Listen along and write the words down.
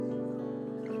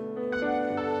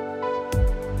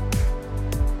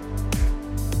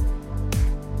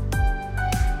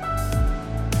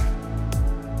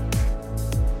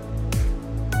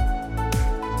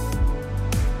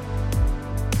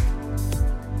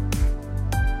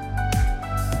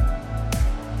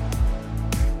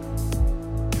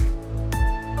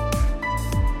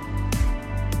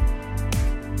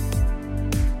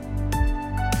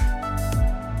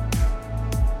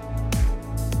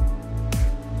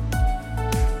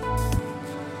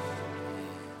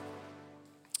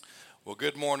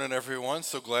Good morning, everyone.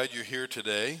 So glad you're here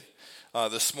today.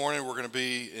 This morning we're going to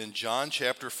be in John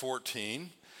chapter 14.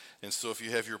 And so if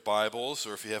you have your Bibles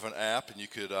or if you have an app and you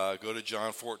could go to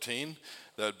John 14,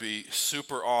 that would be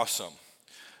super awesome.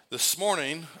 This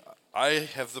morning, I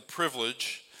have the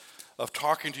privilege of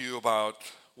talking to you about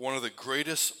one of the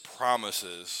greatest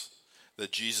promises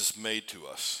that Jesus made to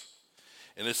us.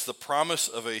 And it's the promise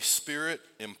of a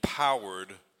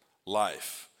Spirit-empowered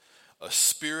life. A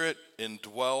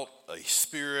Spirit-indwelt, a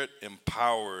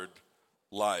Spirit-empowered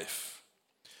life.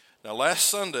 Now, last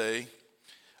Sunday,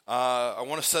 I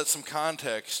want to set some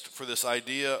context for this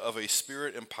idea of a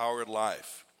Spirit-empowered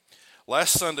life.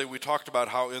 Last Sunday, we talked about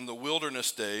how in the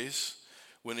wilderness days,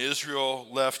 when Israel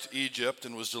left Egypt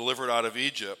and was delivered out of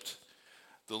Egypt,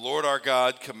 the Lord our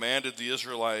God commanded the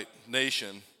Israelite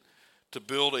nation to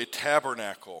build a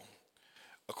tabernacle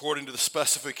according to the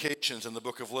specifications in the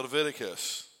book of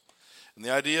Leviticus. And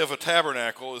the idea of a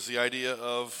tabernacle is the idea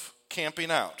of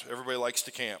camping out. Everybody likes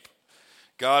to camp.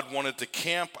 God wanted to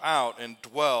camp out and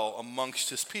dwell amongst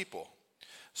his people.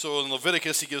 So in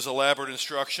Leviticus, he gives elaborate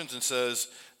instructions and says,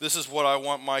 this is what I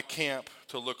want my camp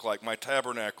to look like, my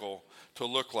tabernacle to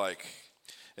look like.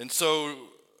 And so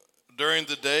during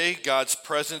the day, God's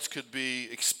presence could be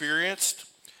experienced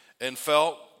and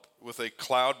felt with a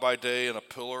cloud by day and a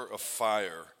pillar of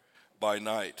fire by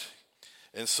night.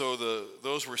 And so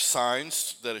those were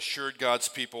signs that assured God's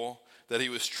people that he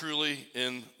was truly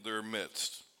in their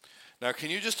midst. Now, can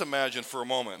you just imagine for a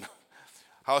moment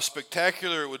how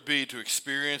spectacular it would be to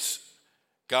experience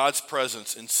God's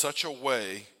presence in such a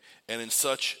way and in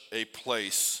such a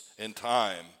place and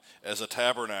time as a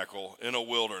tabernacle in a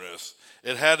wilderness?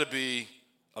 It had to be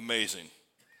amazing.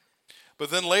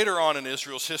 But then later on in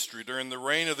Israel's history, during the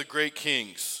reign of the great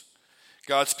kings,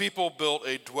 God's people built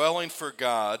a dwelling for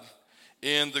God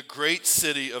in the great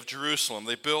city of Jerusalem.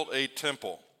 They built a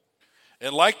temple.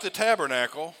 And like the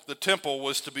tabernacle, the temple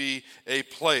was to be a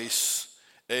place,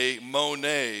 a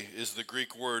monē is the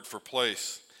Greek word for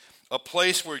place, a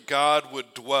place where God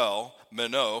would dwell,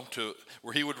 meno,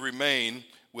 where he would remain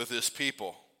with his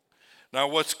people. Now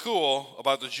what's cool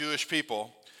about the Jewish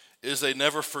people is they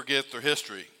never forget their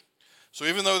history. So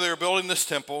even though they were building this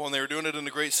temple and they were doing it in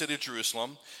the great city of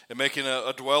Jerusalem and making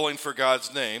a dwelling for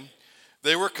God's name,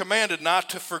 they were commanded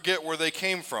not to forget where they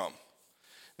came from.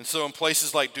 And so in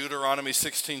places like Deuteronomy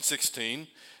 16:16,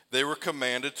 they were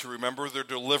commanded to remember their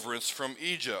deliverance from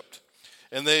Egypt.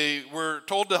 And they were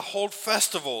told to hold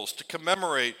festivals to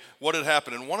commemorate what had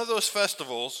happened. And one of those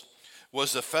festivals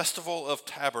was the Festival of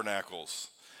Tabernacles,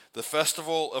 the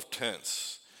Festival of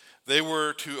Tents. They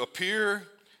were to appear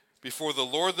before the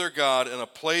Lord their God in a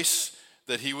place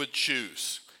that he would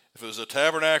choose. If it was a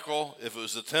tabernacle, if it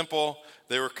was a temple,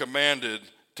 they were commanded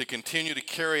to continue to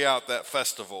carry out that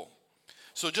festival.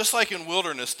 So just like in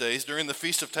wilderness days, during the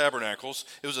Feast of Tabernacles,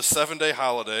 it was a 7-day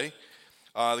holiday.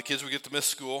 The kids would get to miss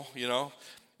school,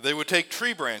 They would take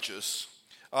tree branches,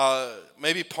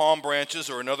 maybe palm branches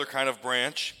or another kind of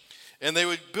branch, and they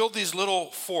would build these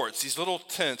little forts, these little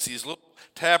tents, these little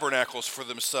tabernacles for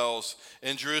themselves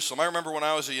in Jerusalem. I remember when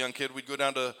I was a young kid, we'd go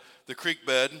down to the creek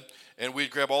bed, and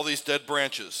we'd grab all these dead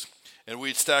branches, and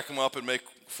we'd stack them up and make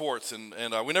forts. And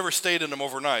we never stayed in them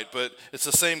overnight, but it's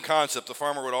the same concept. The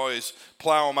farmer would always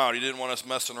plow them out. He didn't want us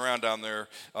messing around down there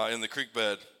in the creek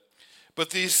bed. But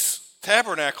these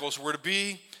tabernacles were to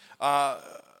be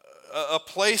a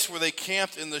place where they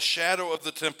camped in the shadow of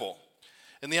the temple.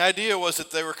 And the idea was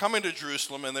that they were coming to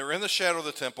Jerusalem, and they were in the shadow of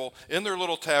the temple, in their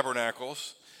little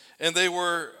tabernacles, and they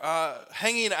were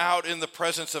hanging out in the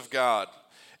presence of God.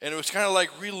 And it was kind of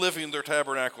like reliving their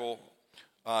tabernacle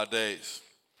days.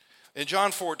 In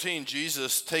John 14,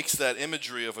 Jesus takes that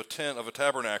imagery of a tent, of a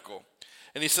tabernacle,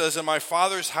 and he says, in my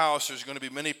Father's house there's going to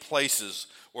be many places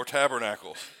or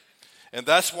tabernacles. And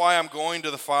that's why I'm going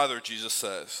to the Father, Jesus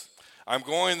says. I'm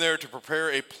going there to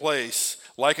prepare a place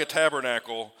like a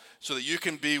tabernacle so that you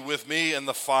can be with me and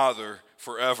the Father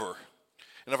forever.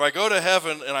 And if I go to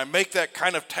heaven and I make that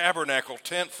kind of tabernacle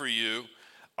tent for you,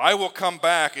 I will come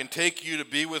back and take you to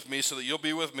be with me so that you'll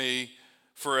be with me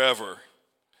forever.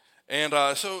 And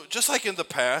so just like in the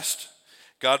past,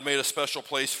 God made a special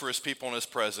place for his people in his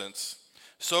presence,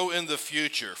 so in the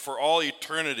future, for all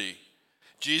eternity,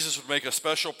 Jesus would make a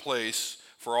special place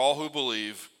for all who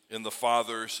believe in the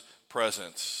Father's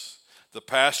presence. The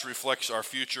past reflects our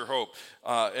future hope.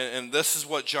 And this is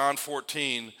what John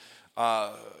 14,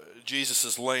 Jesus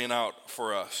is laying out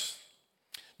for us.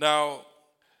 Now,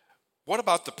 what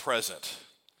about the present?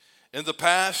 In the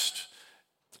past,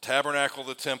 the tabernacle,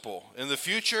 the temple. In the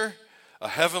future, a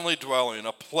heavenly dwelling,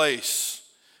 a place.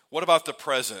 What about the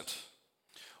present?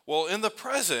 Well, in the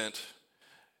present,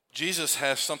 Jesus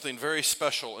has something very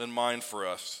special in mind for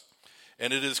us,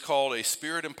 and it is called a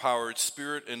Spirit-empowered,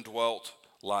 Spirit-indwelt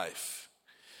life.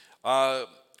 I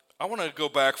want to go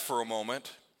back for a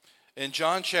moment. In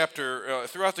John chapter,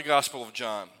 throughout the Gospel of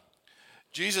John,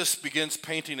 Jesus begins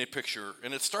painting a picture,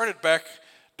 and it started back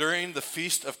during the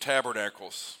Feast of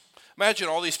Tabernacles. Imagine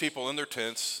all these people in their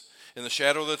tents, in the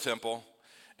shadow of the temple,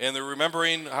 and they're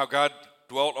remembering how God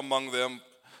dwelt among them,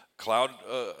 cloud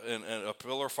and a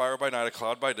pillar of fire by night, a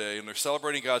cloud by day, and they're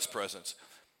celebrating God's presence.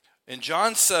 In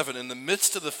John 7, in the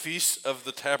midst of the Feast of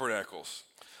the Tabernacles,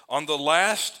 on the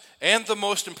last and the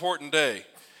most important day,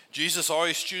 Jesus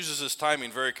always chooses his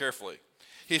timing very carefully.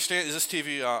 Is this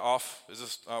TV off? Is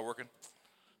this working?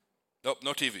 Nope,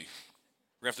 no TV. We're going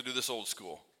to have to do this old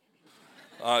school.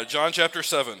 John chapter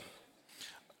 7.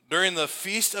 During the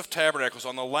Feast of Tabernacles,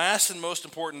 on the last and most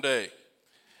important day,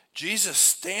 Jesus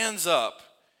stands up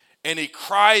and he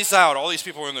cries out. All these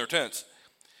people are in their tents.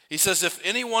 He says, "If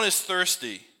anyone is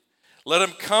thirsty, let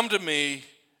him come to me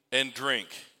and drink."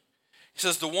 He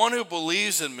says, "The one who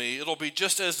believes in me, it'll be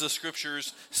just as the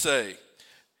scriptures say.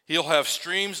 He'll have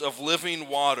streams of living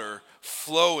water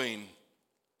flowing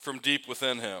from deep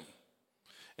within him."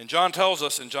 And John tells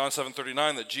us in John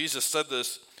 7:39 that Jesus said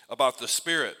this about the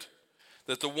Spirit,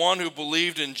 that the one who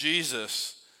believed in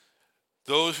Jesus,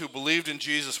 those who believed in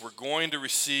Jesus were going to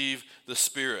receive the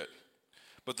Spirit.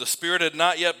 But the Spirit had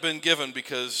not yet been given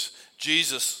because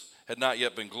Jesus had not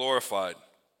yet been glorified.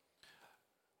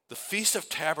 The Feast of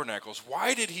Tabernacles,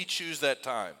 why did he choose that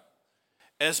time?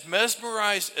 As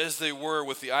mesmerized as they were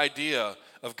with the idea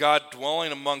of God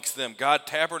dwelling amongst them, God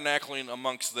tabernacling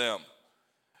amongst them,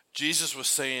 Jesus was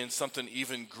saying something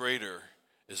even greater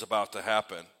is about to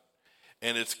happen.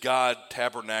 And it's God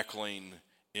tabernacling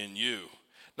in you.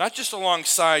 Not just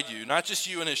alongside you, not just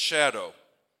you in his shadow,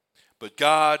 but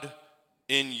God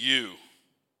in you.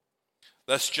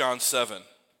 That's John 7.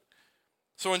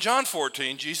 So in John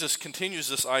 14, Jesus continues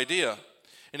this idea,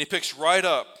 and he picks right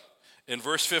up in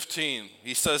verse 15.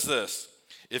 He says this,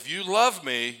 "If you love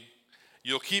me,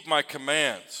 you'll keep my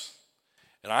commands,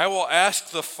 and I will ask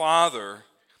the Father,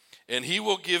 and he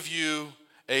will give you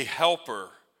a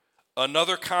helper,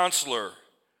 another counselor,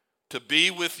 to be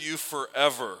with you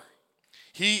forever.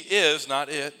 He is, not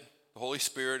it, the Holy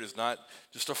Spirit is not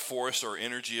just a force or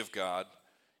energy of God.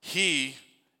 He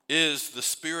is the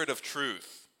Spirit of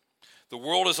truth. The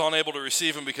world is unable to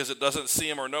receive him because it doesn't see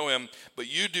him or know him, but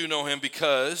you do know him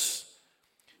because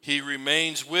he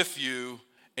remains with you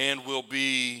and will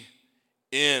be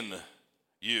in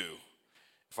you."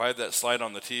 If I had that slide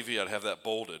on the TV, I'd have that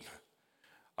bolded.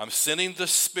 I'm sending the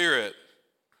Spirit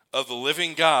of the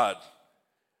living God,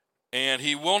 and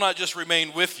he will not just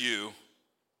remain with you,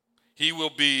 he will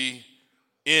be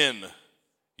in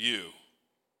you.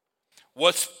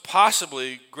 What's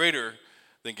possibly greater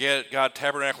than God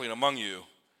tabernacling among you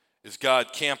is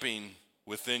God camping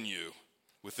within you,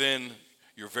 within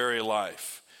your very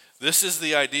life. This is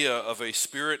the idea of a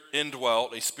Spirit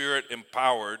indwelt, a Spirit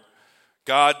empowered,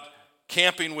 God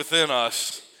camping within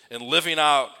us and living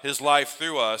out his life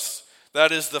through us.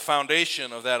 That is the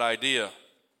foundation of that idea.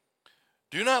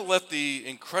 Do not let the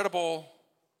incredible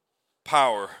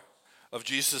power of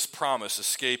Jesus' promise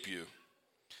escape you.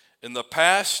 In the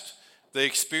past, they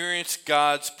experienced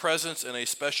God's presence in a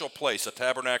special place, a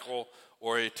tabernacle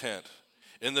or a tent.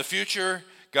 In the future,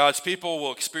 God's people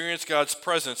will experience God's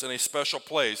presence in a special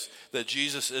place that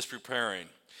Jesus is preparing.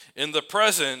 In the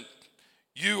present,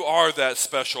 you are that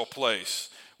special place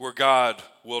where God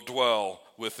will dwell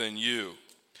within you.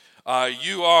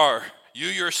 You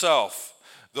yourself,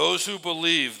 those who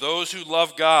believe, those who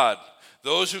love God,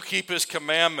 those who keep his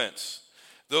commandments,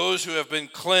 those who have been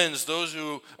cleansed, those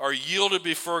who are yielded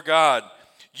before God,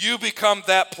 you become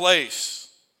that place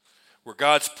where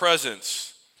God's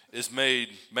presence is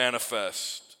made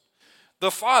manifest.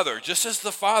 The Father, just as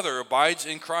the Father abides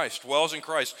in Christ, dwells in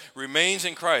Christ, remains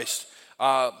in Christ,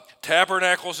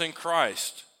 tabernacles in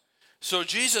Christ. So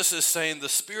Jesus is saying the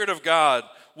Spirit of God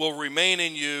will remain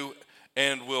in you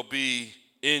and will be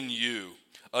in you.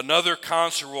 Another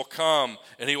counselor will come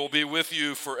and he will be with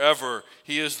you forever.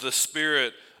 He is the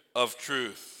Spirit of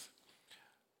truth.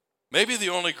 Maybe the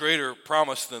only greater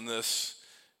promise than this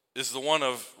is the one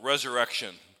of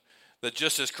resurrection, that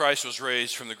just as Christ was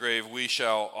raised from the grave, we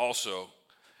shall also.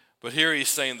 But here he's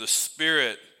saying the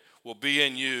Spirit will be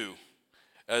in you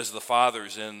as the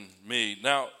Father's in me.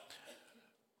 Now,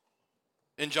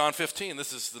 in John 15,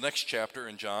 this is the next chapter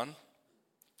in John,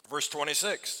 verse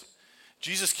 26.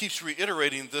 Jesus keeps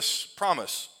reiterating this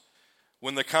promise.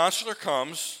 "When the Counselor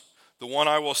comes, the one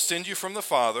I will send you from the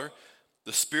Father,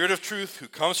 the Spirit of truth who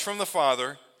comes from the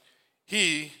Father,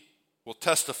 he will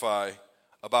testify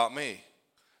about me.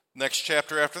 Next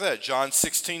chapter after that, John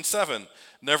 16:7.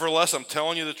 Nevertheless, I'm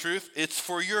telling you the truth. It's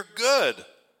for your good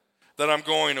that I'm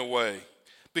going away.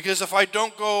 Because if I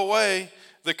don't go away,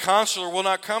 the counselor will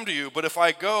not come to you. But if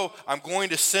I go, I'm going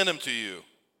to send him to you.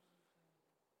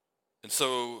 And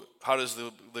so how does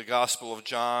the Gospel of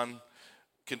John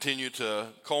continue to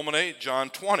culminate? John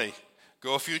 20.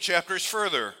 Go a few chapters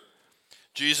further.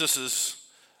 Jesus has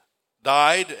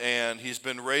died and he's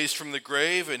been raised from the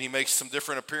grave, and he makes some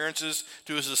different appearances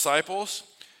to his disciples.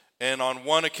 And on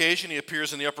one occasion he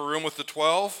appears in the upper room with the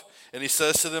 12, and he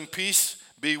says to them, "Peace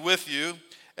be with you.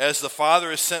 As the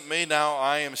Father has sent me, now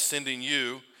I am sending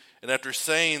you." And after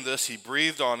saying this, he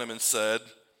breathed on them and said,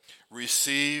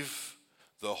 "Receive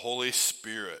the Holy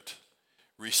Spirit."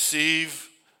 Receive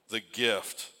the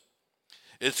gift.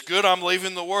 It's good I'm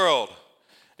leaving the world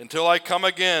until I come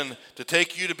again to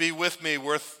take you to be with me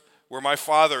where my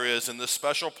Father is in this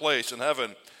special place in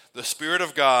heaven. The Spirit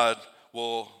of God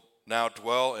will now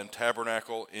dwell and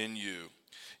tabernacle in you.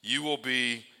 You will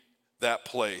be that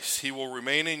place. He will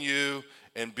remain in you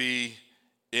and be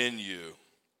in you.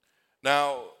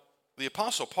 Now, the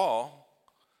Apostle Paul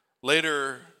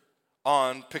later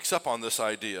on picks up on this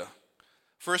idea.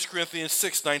 1 Corinthians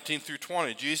 6:19 through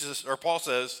 20, Paul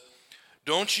says,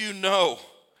 "Don't you know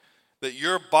that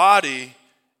your body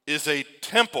is a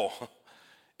temple?"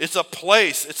 It's a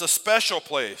place. It's a special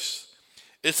place.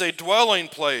 It's a dwelling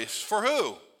place. For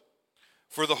who?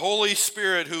 For the Holy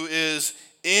Spirit who is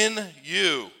in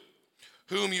you,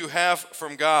 whom you have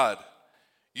from God.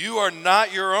 You are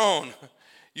not your own.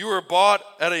 You were bought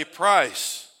at a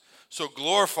price. So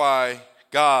glorify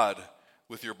God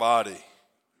with your body.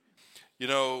 You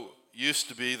know, used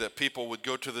to be that people would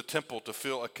go to the temple to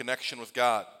feel a connection with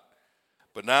God.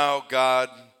 But now God,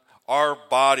 our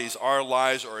bodies, our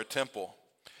lives are a temple.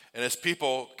 And as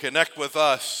people connect with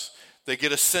us, they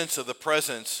get a sense of the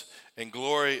presence and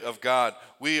glory of God.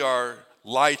 We are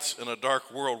lights in a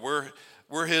dark world.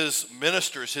 We're his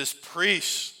ministers, his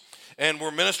priests. And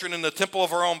we're ministering in the temple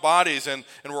of our own bodies. And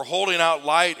we're holding out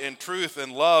light and truth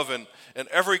and love and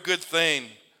every good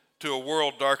thing to a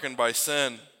world darkened by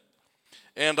sin.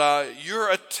 And you're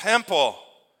a temple.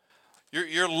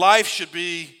 Your life should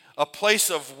be a place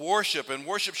of worship. And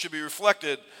worship should be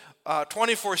reflected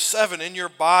 24/7 in your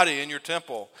body, in your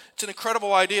temple. It's an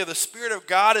incredible idea. The Spirit of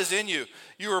God is in you.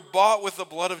 You were bought with the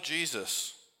blood of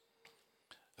Jesus.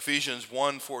 Ephesians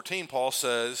 1:14, Paul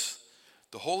says,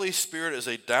 the Holy Spirit is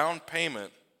a down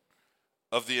payment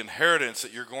of the inheritance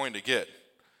that you're going to get.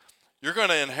 You're going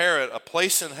to inherit a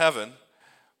place in heaven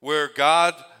where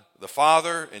God, the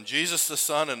Father, and Jesus the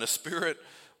Son, and the Spirit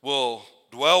will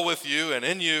dwell with you and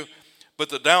in you. But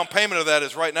the down payment of that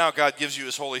is right now God gives you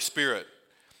his Holy Spirit.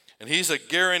 And he's a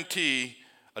guarantee,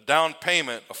 a down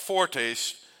payment, a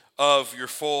foretaste of your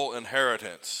full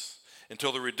inheritance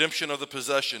until the redemption of the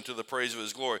possession to the praise of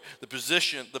his glory. The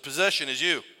possession is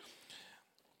you.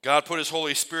 God put his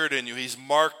Holy Spirit in you. He's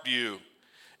marked you.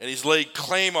 And he's laid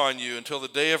claim on you until the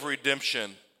day of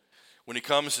redemption when he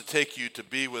comes to take you to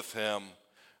be with him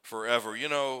forever. You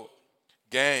know,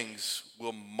 gangs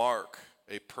will mark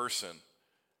a person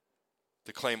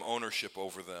to claim ownership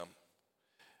over them.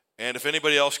 And if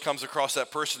anybody else comes across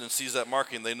that person and sees that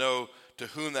marking, they know to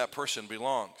whom that person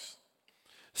belongs.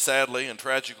 Sadly and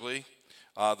tragically,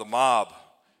 the mob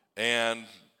and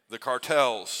the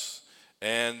cartels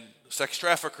and sex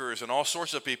traffickers and all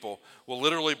sorts of people will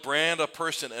literally brand a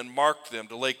person and mark them,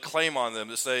 to lay claim on them,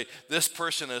 to say, this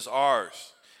person is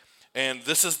ours. And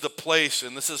this is the place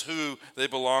and this is who they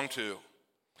belong to.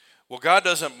 Well, God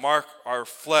doesn't mark our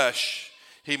flesh.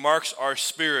 He marks our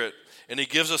spirit, and he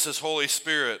gives us his Holy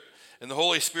Spirit. And the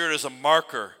Holy Spirit is a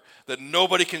marker that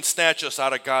nobody can snatch us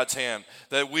out of God's hand,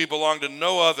 that we belong to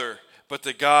no other but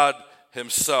to God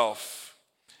himself.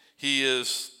 He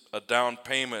is a down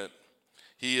payment.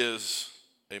 He is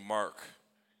a mark.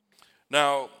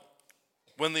 Now,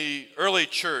 when the early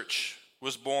church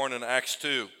was born in Acts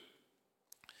 2,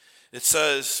 it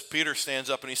says, Peter stands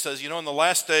up and he says, in the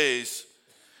last days,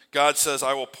 God says,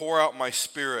 I will pour out my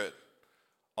Spirit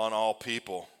on all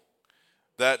people.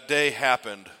 That day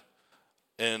happened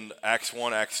in Acts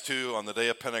 1, Acts 2, on the day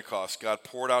of Pentecost. God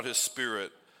poured out his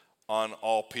Spirit on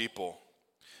all people.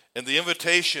 And the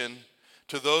invitation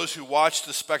to those who watched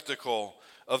the spectacle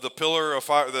of the pillar of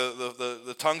fire,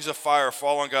 the tongues of fire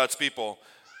fall on God's people,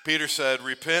 Peter said,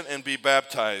 repent and be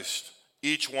baptized,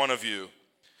 each one of you,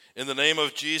 in the name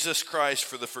of Jesus Christ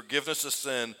for the forgiveness of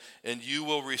sin, and you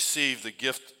will receive the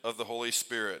gift of the Holy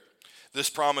Spirit. This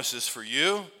promise is for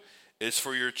you, it's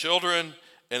for your children,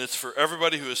 and it's for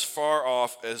everybody who is far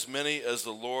off, as many as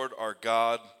the Lord our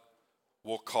God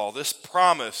will call. This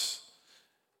promise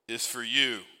is for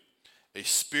you. A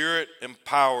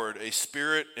Spirit-empowered, a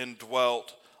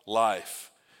Spirit-indwelt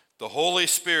life. The Holy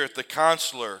Spirit, the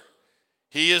counselor,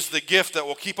 He is the gift that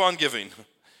will keep on giving.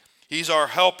 He's our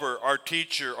helper, our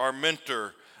teacher, our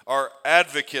mentor, our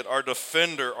advocate, our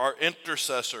defender, our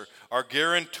intercessor, our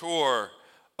guarantor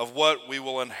of what we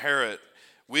will inherit.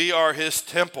 We are His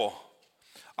temple.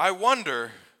 I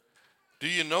wonder, do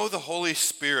you know the Holy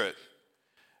Spirit?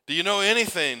 Do you know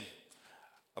anything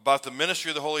about the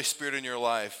ministry of the Holy Spirit in your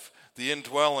life, the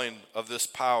indwelling of this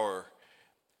power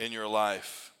in your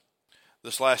life?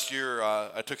 This last year,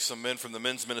 I took some men from the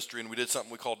men's ministry and we did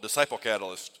something we called Disciple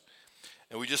Catalyst.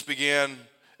 And we just began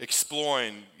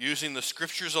exploring, using the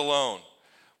scriptures alone,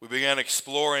 we began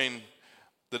exploring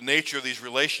the nature of these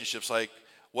relationships, like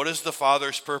what is the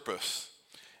Father's purpose?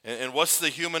 And what's the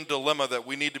human dilemma that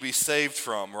we need to be saved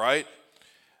from, right?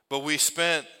 But we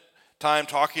spent time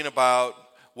talking about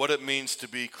what it means to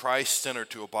be Christ-centered,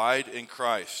 to abide in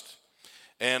Christ.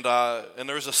 And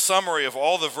there's a summary of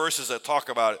all the verses that talk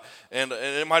about it. And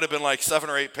it might have been like 7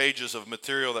 or 8 pages of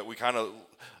material that we kind of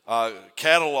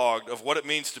cataloged of what it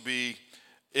means to be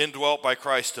indwelt by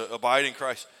Christ, to abide in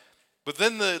Christ. But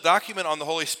then the document on the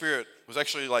Holy Spirit was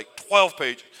actually like 12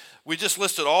 pages. We just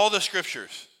listed all the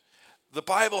scriptures. The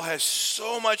Bible has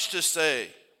so much to say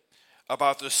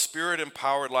about the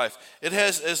Spirit-empowered life. It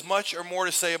has as much or more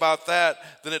to say about that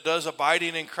than it does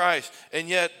abiding in Christ. And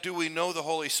yet, do we know the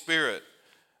Holy Spirit?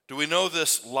 Do we know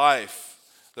this life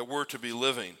that we're to be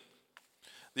living?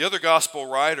 The other gospel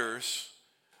writers,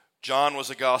 John was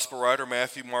a gospel writer,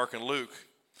 Matthew, Mark, and Luke,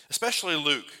 especially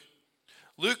Luke.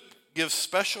 Luke gives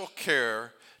special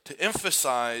care to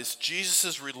emphasize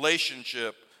Jesus'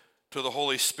 relationship to the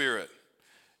Holy Spirit.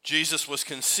 Jesus was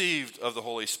conceived of the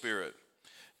Holy Spirit.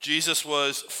 Jesus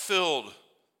was filled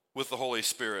with the Holy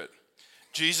Spirit.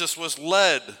 Jesus was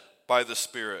led by the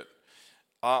Spirit.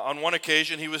 On one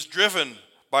occasion, he was driven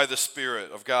by the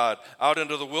Spirit of God out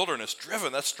into the wilderness.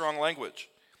 Driven, that's strong language.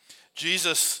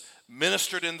 Jesus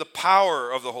ministered in the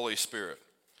power of the Holy Spirit.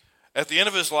 At the end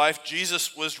of his life,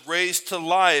 Jesus was raised to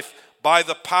life by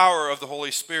the power of the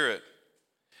Holy Spirit.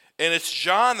 And it's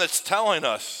John that's telling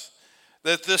us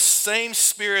that this same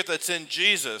Spirit that's in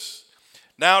Jesus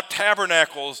now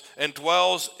tabernacles and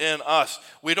dwells in us.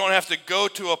 We don't have to go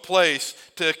to a place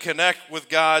to connect with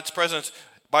God's presence.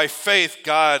 By faith,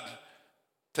 God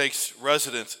takes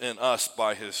residence in us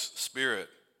by His Spirit.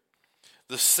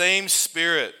 The same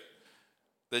Spirit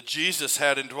that Jesus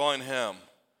had indwelling Him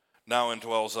now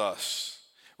indwells us.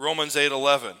 Romans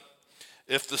 8:11.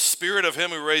 If the Spirit of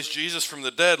Him who raised Jesus from the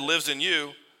dead lives in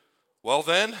you, well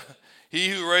then, He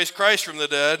who raised Christ from the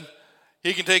dead,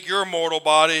 He can take your mortal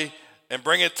body and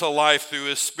bring it to life through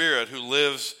His Spirit who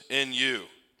lives in you.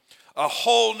 A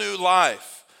whole new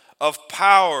life of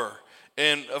power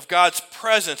and of God's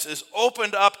presence is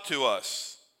opened up to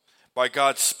us by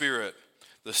God's Spirit.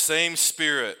 The same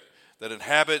Spirit that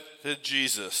inhabited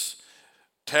Jesus,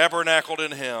 tabernacled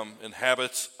in Him,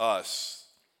 inhabits us.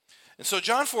 And so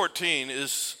John 14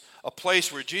 is a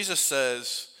place where Jesus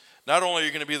says, not only are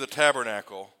you going to be the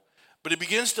tabernacle, but He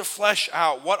begins to flesh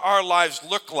out what our lives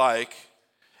look like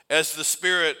as the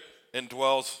Spirit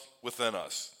indwells within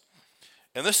us.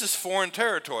 And this is foreign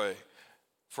territory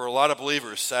for a lot of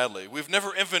believers, sadly. We've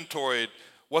never inventoried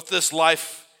what this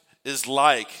life is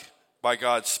like by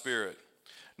God's Spirit.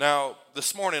 Now,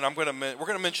 this morning, we're going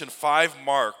to mention 5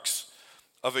 marks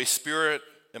of a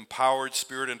Spirit-empowered,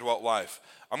 Spirit-indwelt life.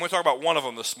 I'm going to talk about one of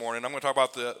them this morning. I'm going to talk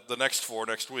about the next 4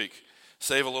 next week.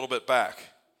 Save a little bit back.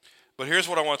 But here's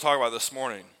what I want to talk about this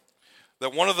morning.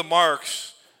 That one of the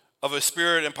marks of a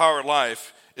Spirit-empowered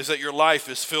life is that your life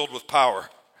is filled with power.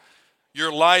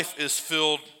 Your life is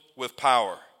filled with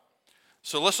power.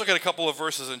 So let's look at a couple of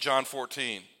verses in John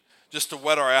 14, just to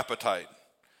whet our appetite.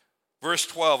 Verse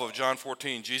 12 of John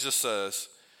 14, Jesus says,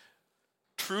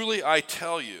 "Truly I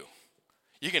tell you,"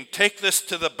 you can take this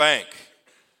to the bank,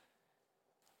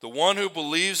 "the one who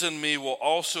believes in me will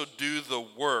also do the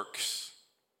works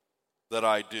that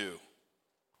I do."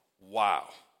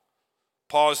 Wow.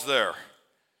 Pause there.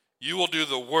 You will do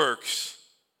the works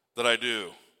that I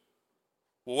do.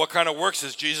 Well, what kind of works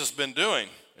has Jesus been doing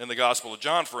in the Gospel of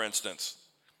John, for instance?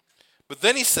 But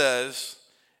then He says,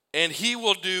 "And He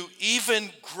will do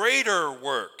even greater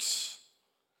works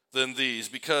than these,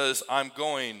 because I'm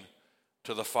going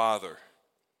to the Father."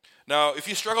 Now, if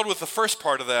you struggled with the first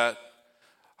part of that,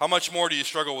 how much more do you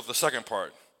struggle with the second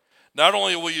part? Not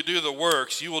only will you do the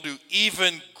works, you will do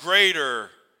even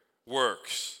greater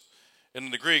works. In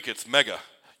the Greek, it's mega.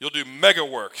 You'll do mega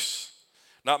works.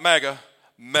 Not mega,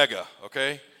 mega,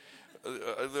 okay?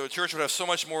 The church would have so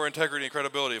much more integrity and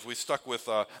credibility if we stuck with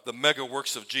the mega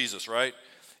works of Jesus, right?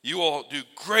 You will do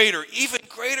greater, even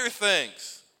greater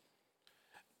things,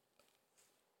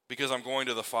 because I'm going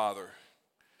to the Father.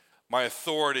 My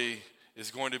authority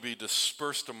is going to be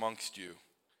dispersed amongst you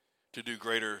to do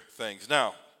greater things.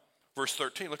 Now, verse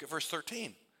 13, look at verse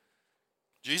 13.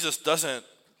 Jesus doesn't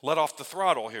let off the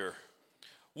throttle here.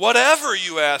 Whatever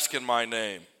you ask in my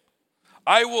name,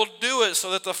 I will do it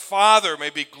so that the Father may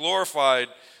be glorified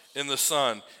in the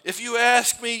Son. If you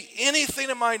ask me anything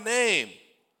in my name,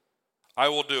 I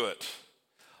will do it.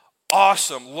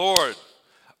 Awesome, Lord.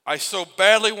 I so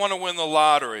badly want to win the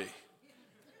lottery,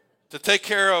 to take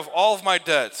care of all of my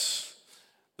debts,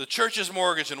 the church's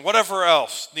mortgage, and whatever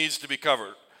else needs to be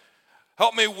covered.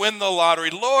 Help me win the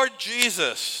lottery. Lord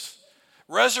Jesus,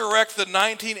 resurrect the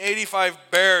 1985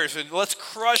 Bears and let's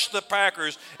crush the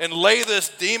Packers and lay this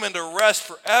demon to rest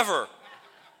forever.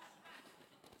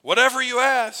 Whatever you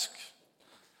ask.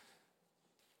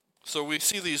 So we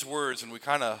see these words and we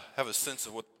kind of have a sense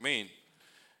of what they mean.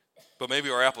 But maybe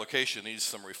our application needs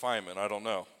some refinement. I don't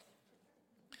know.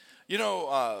 You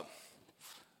know,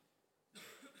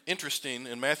 interesting,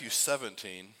 in Matthew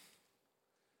 17,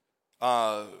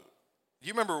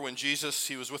 you remember when Jesus,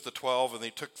 he was with the 12 and he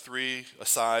took 3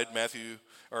 aside,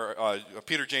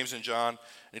 Peter, James, and John, and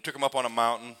he took them up on a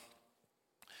mountain.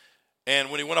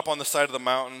 And when he went up on the side of the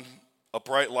mountain, a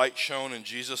bright light shone and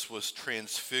Jesus was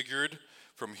transfigured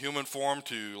from human form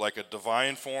to like a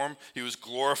divine form. He was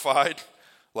glorified,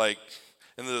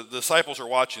 and the disciples are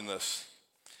watching this.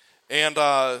 And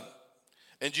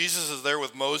Jesus is there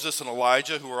with Moses and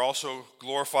Elijah, who are also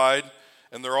glorified,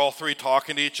 and they're all 3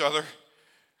 talking to each other.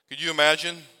 Could you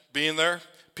imagine being there?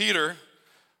 Peter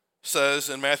says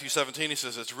in Matthew 17, he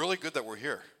says, it's really good that we're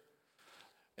here.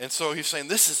 And so he's saying,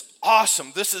 this is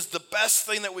awesome. This is the best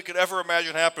thing that we could ever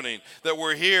imagine happening, that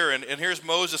we're here, and here's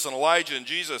Moses and Elijah and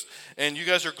Jesus, and you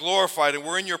guys are glorified, and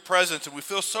we're in your presence, and we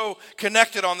feel so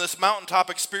connected on this mountaintop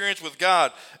experience with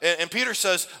God. And Peter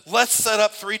says, let's set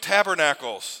up 3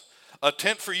 tabernacles. A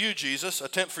tent for you, Jesus, a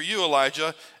tent for you,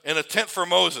 Elijah, and a tent for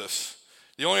Moses.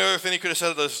 The only other thing he could have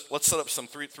said is, let's set up some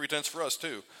three tents for us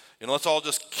too. Let's all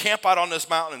just camp out on this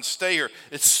mountain and stay here.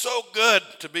 It's so good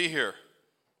to be here.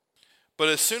 But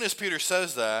as soon as Peter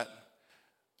says that,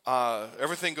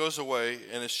 everything goes away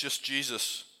and it's just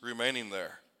Jesus remaining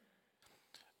there.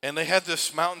 And they had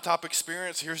this mountaintop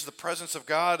experience. Here's the presence of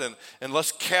God, and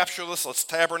let's capture this. Let's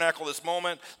tabernacle this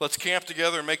moment. Let's camp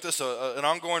together and make this an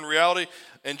ongoing reality.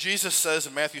 And Jesus says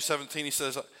in Matthew 17, he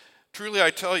says, truly I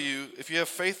tell you, if you have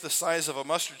faith the size of a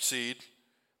mustard seed,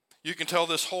 you can tell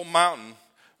this whole mountain,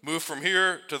 move from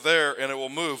here to there, and it will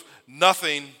move.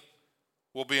 Nothing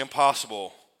will be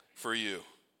impossible for you.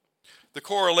 The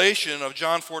correlation of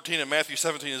John 14 and Matthew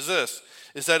 17 is this,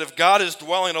 is that if God is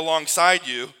dwelling alongside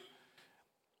you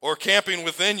or camping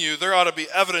within you, there ought to be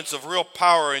evidence of real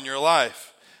power in your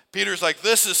life. Peter's like,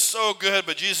 this is so good,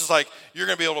 but Jesus is like, you're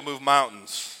going to be able to move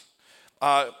mountains.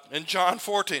 In John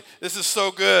 14, this is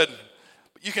so good.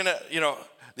 You can,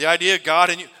 the idea of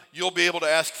God, and you'll be able to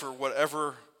ask for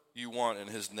whatever you want in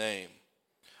his name.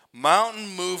 Mountain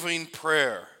moving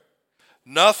prayer.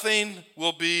 Nothing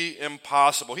will be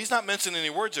impossible. He's not mentioning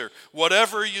any words there.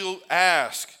 Whatever you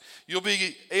ask, you'll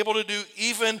be able to do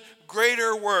even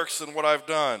greater works than what I've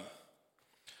done.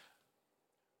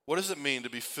 What does it mean to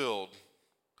be filled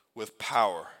with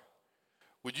power?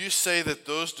 Would you say that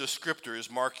those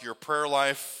descriptors mark your prayer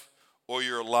life or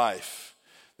your life?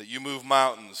 That you move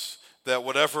mountains, that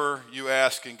whatever you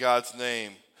ask in God's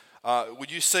name,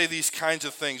 would you say these kinds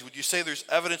of things? Would you say there's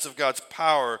evidence of God's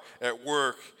power at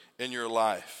work in your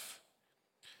life?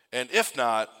 And if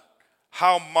not,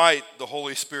 how might the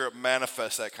Holy Spirit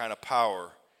manifest that kind of power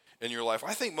in your life?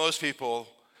 I think most people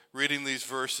reading these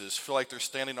verses feel like they're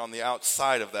standing on the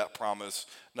outside of that promise,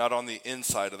 not on the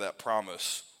inside of that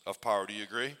promise of power. Do you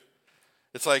agree?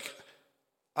 It's like,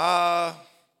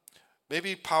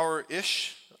 maybe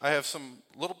power-ish. I have some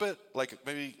little bit, like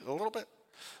maybe a little bit,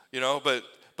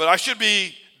 but I should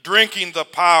be drinking the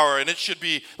power, and it should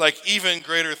be like even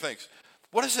greater things.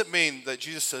 What does it mean that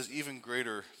Jesus says even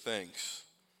greater things?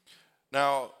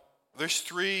 Now, there's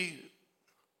 3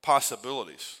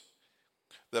 possibilities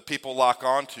that people lock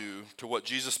onto to what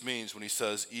Jesus means when he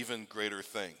says even greater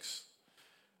things.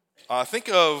 Think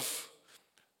of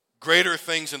greater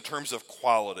things in terms of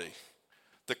quality,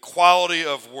 the quality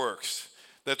of works,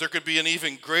 that there could be an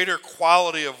even greater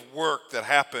quality of work that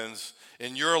happens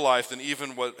in your life than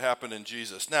even what happened in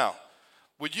Jesus. Now,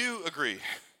 would you agree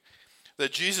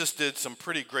that Jesus did some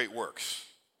pretty great works?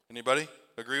 Anybody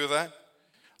agree with that?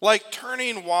 Like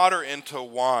turning water into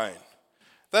wine.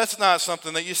 That's not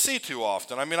something that you see too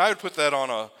often. I mean, I would put that on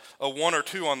a 1 or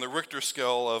 2 on the Richter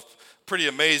scale of pretty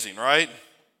amazing, right?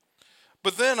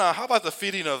 But then how about the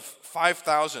feeding of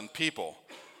 5,000 people?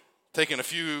 Taking a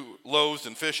few loaves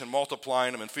and fish and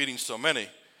multiplying them and feeding so many.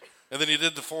 And then he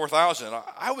did the 4,000.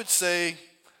 I would say,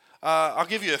 I'll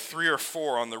give you a 3 or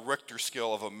 4 on the Richter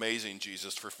scale of amazing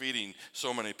Jesus for feeding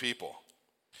so many people.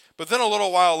 But then a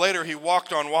little while later, he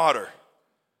walked on water.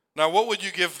 Now, what would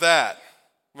you give that?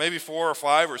 Maybe 4 or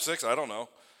 5 or 6, I don't know.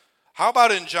 How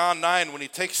about in John 9 when he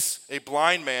takes a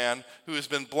blind man who has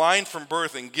been blind from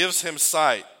birth and gives him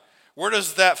sight? Where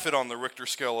does that fit on the Richter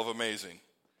scale of amazing?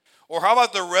 Or how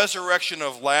about the resurrection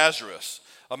of Lazarus,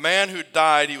 a man who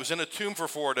died? He was in a tomb for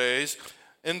 4 days,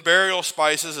 in burial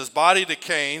spices, his body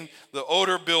decaying, the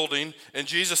odor building, and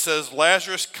Jesus says,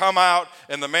 Lazarus, come out,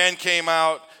 and the man came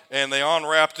out, and they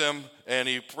unwrapped him, and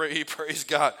he praised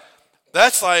God.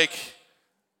 That's like,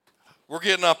 we're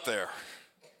getting up there.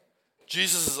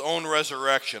 Jesus' own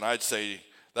resurrection, I'd say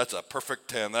that's a perfect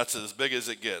 10. That's as big as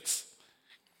it gets.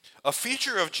 A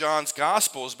feature of John's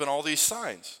gospel has been all these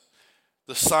signs.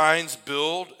 The signs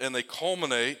build and they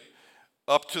culminate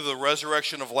up to the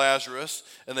resurrection of Lazarus,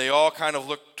 and they all kind of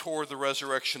look toward the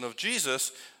resurrection of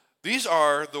Jesus. These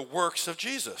are the works of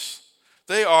Jesus.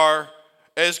 They are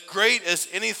as great as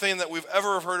anything that we've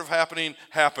ever heard of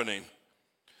happening.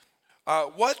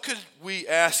 What could we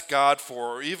ask God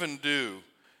for or even do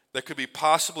that could be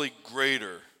possibly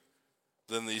greater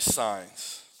than these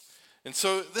signs? And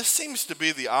so this seems to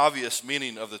be the obvious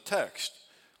meaning of the text.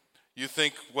 You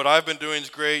think what I've been doing is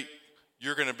great,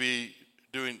 you're going to be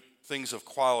doing things of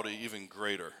quality even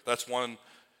greater. That's one.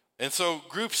 And so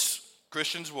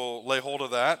Christians will lay hold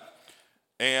of that.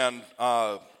 And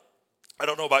I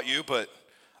don't know about you, but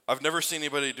I've never seen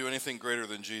anybody do anything greater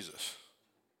than Jesus.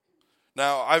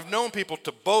 Now, I've known people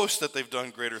to boast that they've done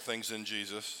greater things than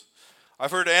Jesus.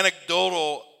 I've heard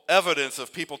anecdotal evidence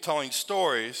of people telling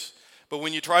stories, but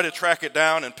when you try to track it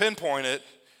down and pinpoint it,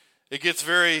 it gets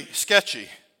very sketchy.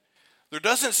 There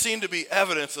doesn't seem to be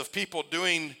evidence of people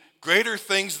doing greater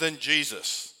things than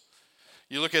Jesus.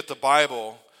 You look at the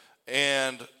Bible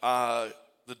and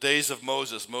the days of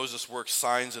Moses. Moses worked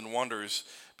signs and wonders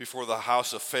before the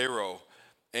house of Pharaoh.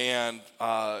 And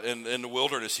in the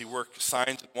wilderness, he worked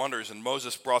signs and wonders. And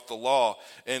Moses brought the law.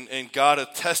 And God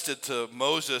attested to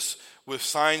Moses with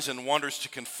signs and wonders to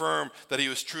confirm that he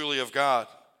was truly of God.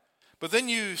 But then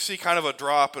you see kind of a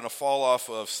drop and a fall off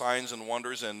of signs and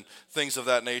wonders and things of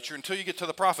that nature until you get to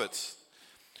the prophets.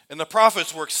 And the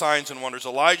prophets worked signs and wonders,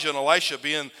 Elijah and Elisha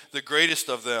being the greatest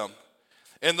of them.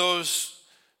 And those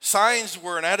signs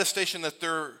were an attestation that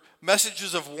their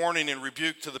messages of warning and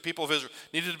rebuke to the people of Israel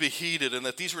needed to be heeded and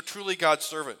that these were truly God's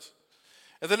servants.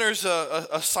 And then there's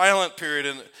a silent period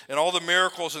and all the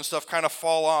miracles and stuff kind of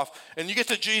fall off. And you get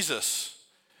to Jesus.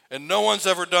 And no one's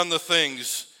ever done the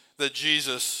things that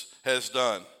Jesus has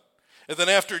done. And then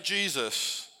after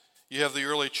Jesus, you have the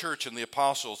early church and the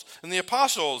apostles. And the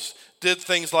apostles did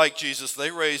things like Jesus.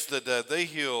 They raised the dead. They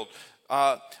healed.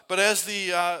 But as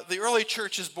the early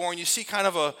church is born, you see kind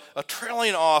of a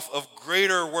trailing off of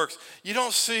greater works. You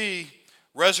don't see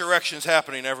resurrections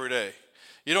happening every day.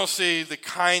 You don't see the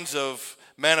kinds of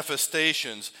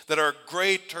manifestations that are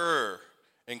greater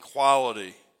in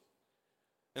quality.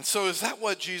 And so is that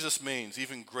what Jesus means,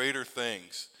 even greater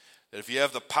things? That if you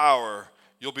have the power,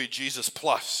 you'll be Jesus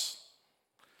plus.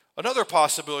 Another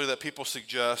possibility that people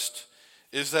suggest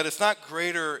is that it's not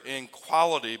greater in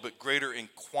quality, but greater in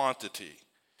quantity.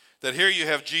 That here you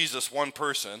have Jesus, one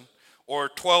person, or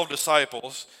 12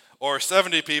 disciples, or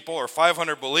 70 people, or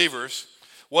 500 believers.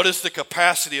 What is the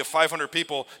capacity of 500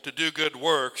 people to do good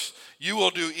works? You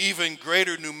will do even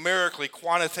greater numerically,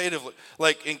 quantitatively,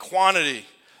 like in quantity.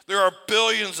 There are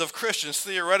billions of Christians,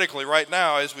 theoretically, right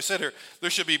now, as we sit here. There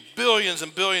should be billions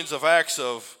and billions of acts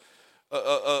of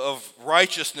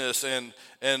righteousness and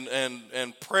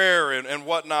prayer and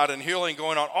whatnot and healing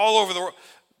going on all over the world.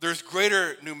 There's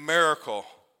greater numerical,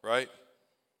 right?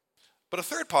 But a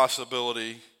third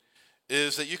possibility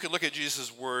is that you could look at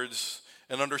Jesus' words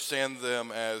and understand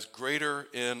them as greater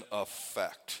in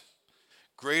effect.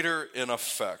 Greater in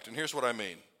effect. And here's what I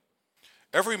mean.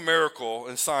 Every miracle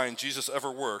and sign Jesus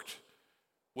ever worked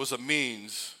was a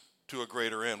means to a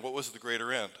greater end. What was the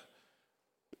greater end?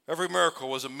 Every miracle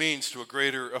was a means to a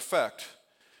greater effect.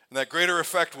 And that greater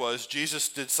effect was Jesus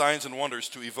did signs and wonders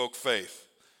to evoke faith,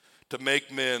 to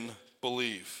make men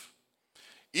believe.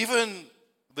 Even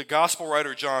the gospel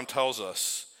writer John tells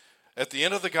us, at the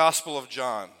end of the Gospel of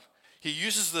John, he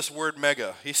uses this word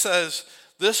mega. He says,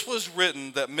 this was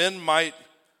written that men might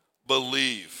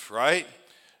believe, right?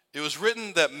 It was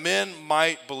written that men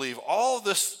might believe. All of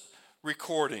this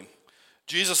recording,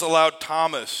 Jesus allowed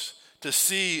Thomas to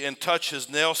see and touch his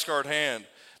nail-scarred hand,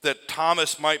 that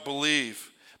Thomas might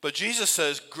believe. But Jesus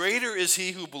says, greater is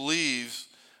he who believes,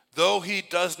 though he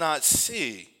does not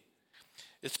see.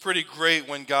 It's pretty great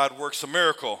when God works a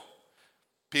miracle.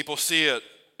 People see it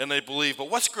and they believe. But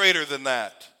what's greater than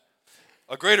that?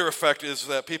 A greater effect is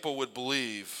that people would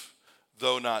believe,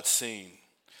 though not seen.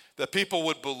 That people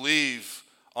would believe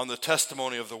on the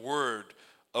testimony of the word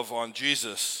on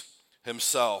Jesus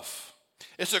himself.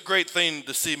 It's a great thing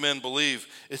to see men believe.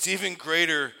 It's even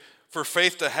greater for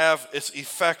faith to have its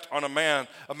effect on a man.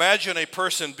 Imagine a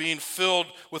person being filled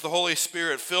with the Holy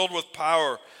Spirit, filled with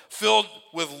power, filled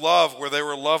with love where they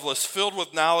were loveless, filled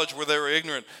with knowledge where they were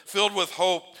ignorant, filled with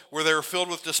hope where they were filled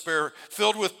with despair,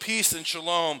 filled with peace and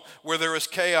shalom where there was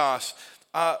chaos.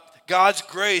 God's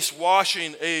grace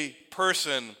washing a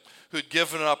person who'd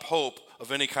given up hope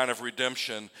of any kind of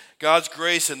redemption. God's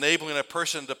grace enabling a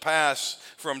person to pass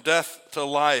from death to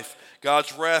life.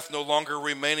 God's wrath no longer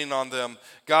remaining on them.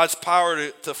 God's power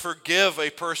to forgive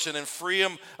a person and free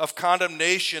him of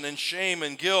condemnation and shame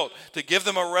and guilt, to give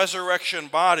them a resurrection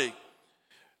body.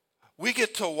 We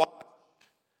get to watch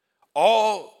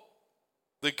all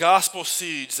the gospel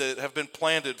seeds that have been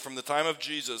planted from the time of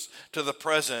Jesus to the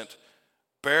present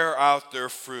bear out their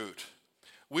fruit.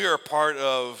 We are part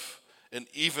of an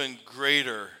even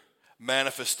greater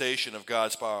manifestation of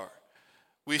God's power.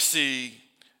 We see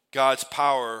God's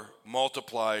power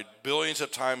multiplied billions of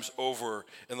times over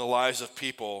in the lives of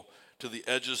people to the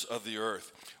edges of the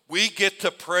earth. We get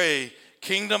to pray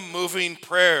kingdom-moving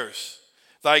prayers.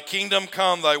 Thy kingdom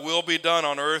come, thy will be done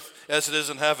on earth as it is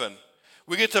in heaven.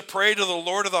 We get to pray to the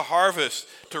Lord of the harvest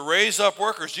to raise up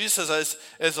workers. Jesus says,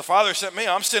 as the Father sent me,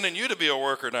 I'm sending you to be a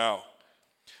worker now.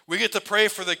 We get to pray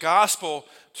for the gospel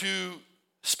to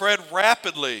spread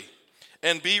rapidly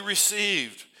and be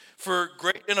received, for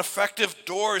great and effective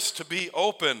doors to be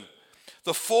open.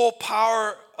 The full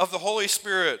power of the Holy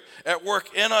Spirit at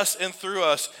work in us and through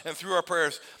our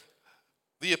prayers.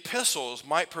 The epistles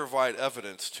might provide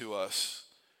evidence to us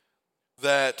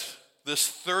that this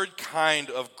third kind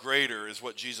of greater is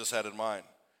what Jesus had in mind.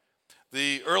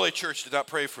 The early church did not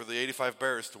pray for the 85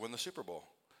 Bears to win the Super Bowl.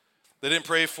 They didn't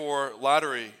pray for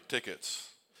lottery tickets.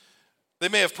 They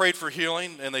may have prayed for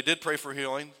healing, and they did pray for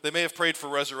healing. They may have prayed for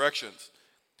resurrections.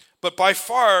 But by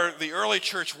far, the early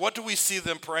church, what do we see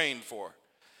them praying for?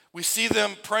 We see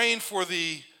them praying for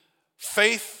the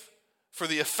faith, for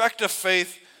the effect of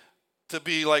faith to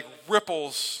be like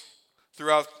ripples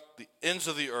throughout the ends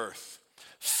of the earth.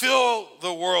 Fill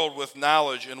the world with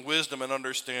knowledge and wisdom and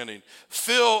understanding.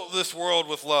 Fill this world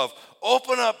with love.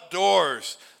 Open up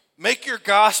doors. Make your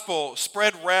gospel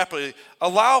spread rapidly.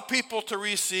 Allow people to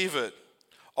receive it.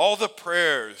 All the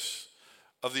prayers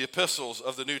of the epistles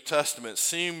of the New Testament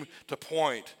seem to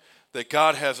point that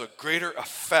God has a greater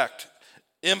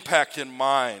impact in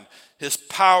mind, his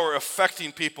power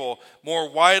affecting people more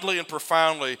widely and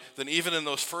profoundly than even in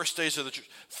those first days of the church,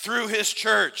 through his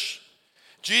church.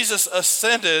 Jesus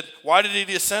ascended. Why did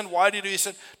he ascend?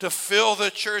 To fill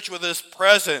the church with his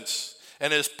presence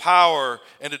and his power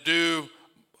and to do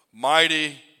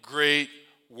mighty, great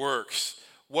works.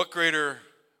 What greater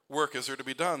work is there to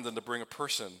be done than to bring a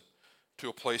person to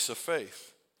a place of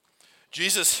faith?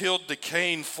 Jesus healed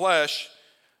decaying flesh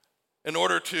in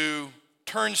order to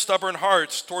turn stubborn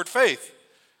hearts toward faith.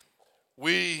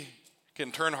 We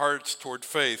can turn hearts toward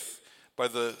faith by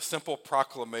the simple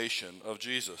proclamation of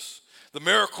Jesus. The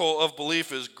miracle of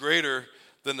belief is greater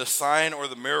than the sign or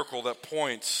the miracle that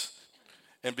points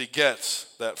and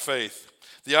begets that faith.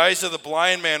 The eyes of the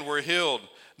blind man were healed,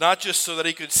 not just so that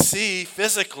he could see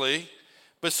physically,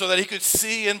 but so that he could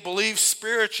see and believe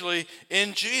spiritually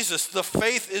in Jesus. The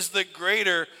faith is the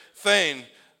greater thing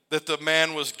that the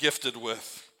man was gifted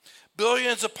with.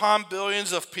 Billions upon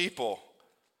billions of people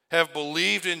have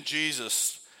believed in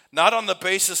Jesus, not on the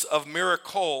basis of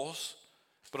miracles,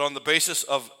 but on the basis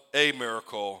of a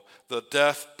miracle, the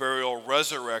death, burial,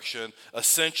 resurrection,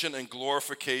 ascension, and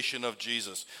glorification of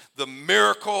Jesus. The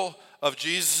miracle of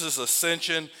Jesus'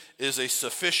 ascension is a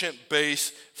sufficient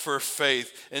base for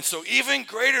faith. And so even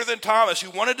greater than Thomas,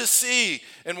 who wanted to see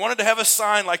and wanted to have a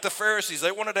sign like the Pharisees,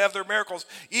 they wanted to have their miracles,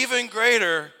 even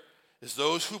greater is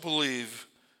those who believe,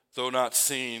 though not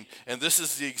seen. And this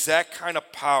is the exact kind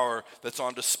of power that's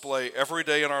on display every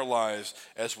day in our lives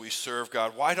as we serve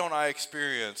God. Why don't I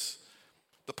experience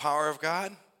the power of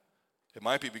God? It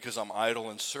might be because I'm idle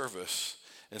in service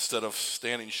instead of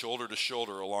standing shoulder to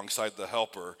shoulder alongside the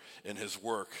helper in his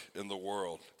work in the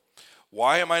world.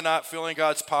 Why am I not feeling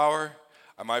God's power?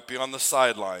 I might be on the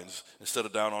sidelines instead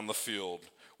of down on the field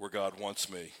where God wants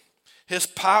me. His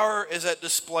power is at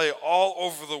display all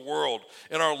over the world,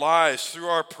 in our lives, through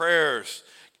our prayers.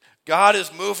 God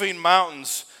is moving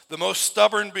mountains. The most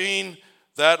stubborn being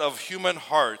that of human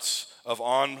hearts of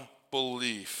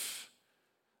unbelief.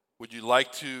 Would you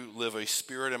like to live a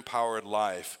Spirit-empowered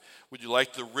life? Would you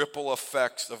like the ripple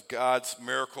effects of God's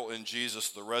miracle in Jesus,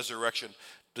 the resurrection,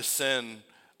 to send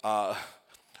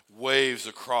waves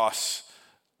across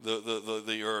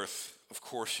the earth? Of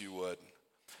course you would.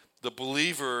 The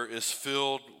believer is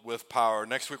filled with power.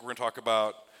 Next week we're going to talk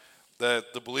about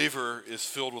that the believer is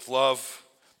filled with love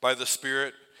by the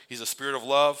Spirit. He's a spirit of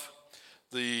love.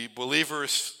 The believer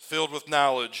is filled with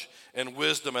knowledge and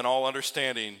wisdom and all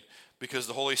understanding because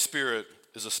the Holy Spirit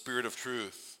is a spirit of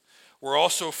truth. We're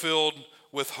also filled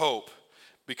with hope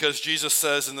because Jesus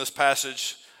says in this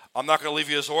passage, I'm not going to leave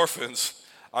you as orphans.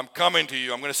 I'm coming to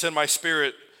you. I'm going to send my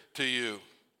Spirit to you.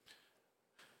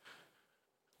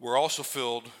 We're also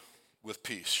filled with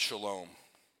peace, shalom.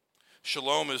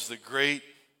 Shalom is the great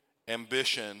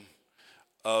ambition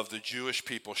of the Jewish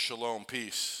people, shalom,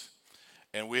 peace.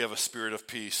 And we have a spirit of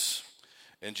peace.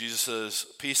 And Jesus says,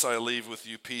 peace I leave with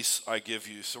you, peace I give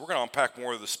you. So we're going to unpack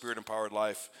more of the Spirit-empowered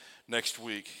life next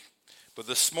week. But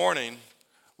this morning,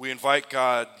 we invite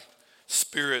God's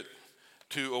Spirit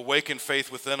to awaken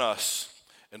faith within us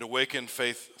and awaken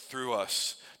faith through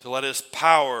us, to let His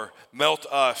power melt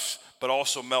us, but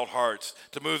also melt hearts,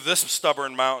 to move this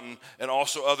stubborn mountain and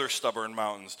also other stubborn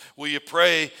mountains. Will you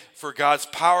pray for God's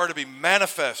power to be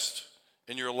manifest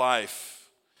in your life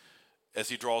as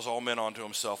He draws all men onto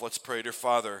Himself? Let's pray. Dear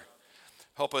Father,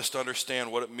 help us to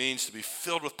understand what it means to be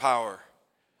filled with power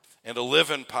and to live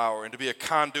in power and to be a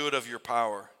conduit of your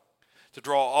power, to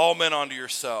draw all men onto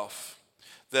yourself,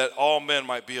 that all men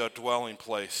might be a dwelling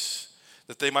place,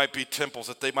 that they might be temples,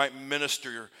 that they might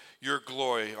minister your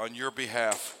glory on your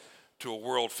behalf to a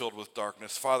world filled with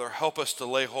darkness. Father, help us to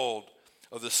lay hold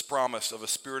of this promise of a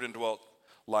Spirit-indwelt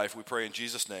life. We pray in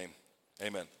Jesus' name.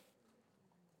 Amen.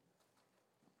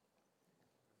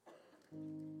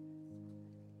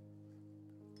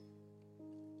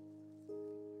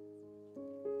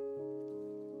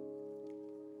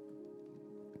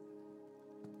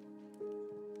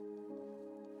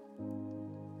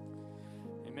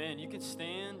 Amen. You can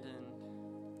stand, and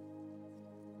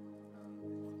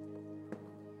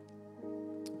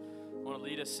I want to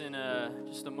lead us in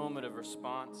just a moment of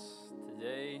response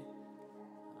today.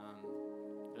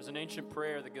 There's an ancient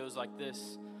prayer that goes like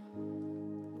this: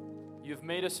 You have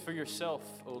made us for yourself,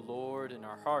 O Lord, and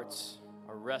our hearts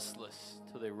are restless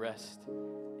till they rest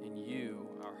in you.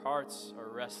 Our hearts are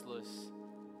restless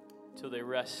till they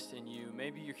rest in you.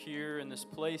 Maybe you're here in this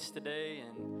place today,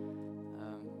 and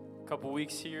a couple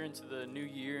weeks here into the new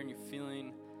year, and you're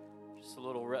feeling just a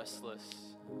little restless.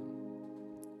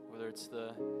 Whether it's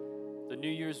the New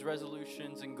Year's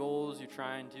resolutions and goals you're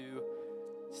trying to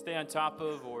stay on top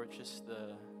of, or just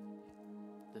the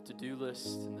to-do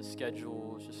list and the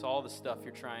schedule, just all the stuff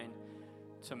you're trying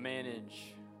to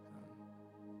manage.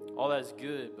 All that is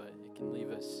good, but it can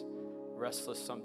leave us restless sometimes.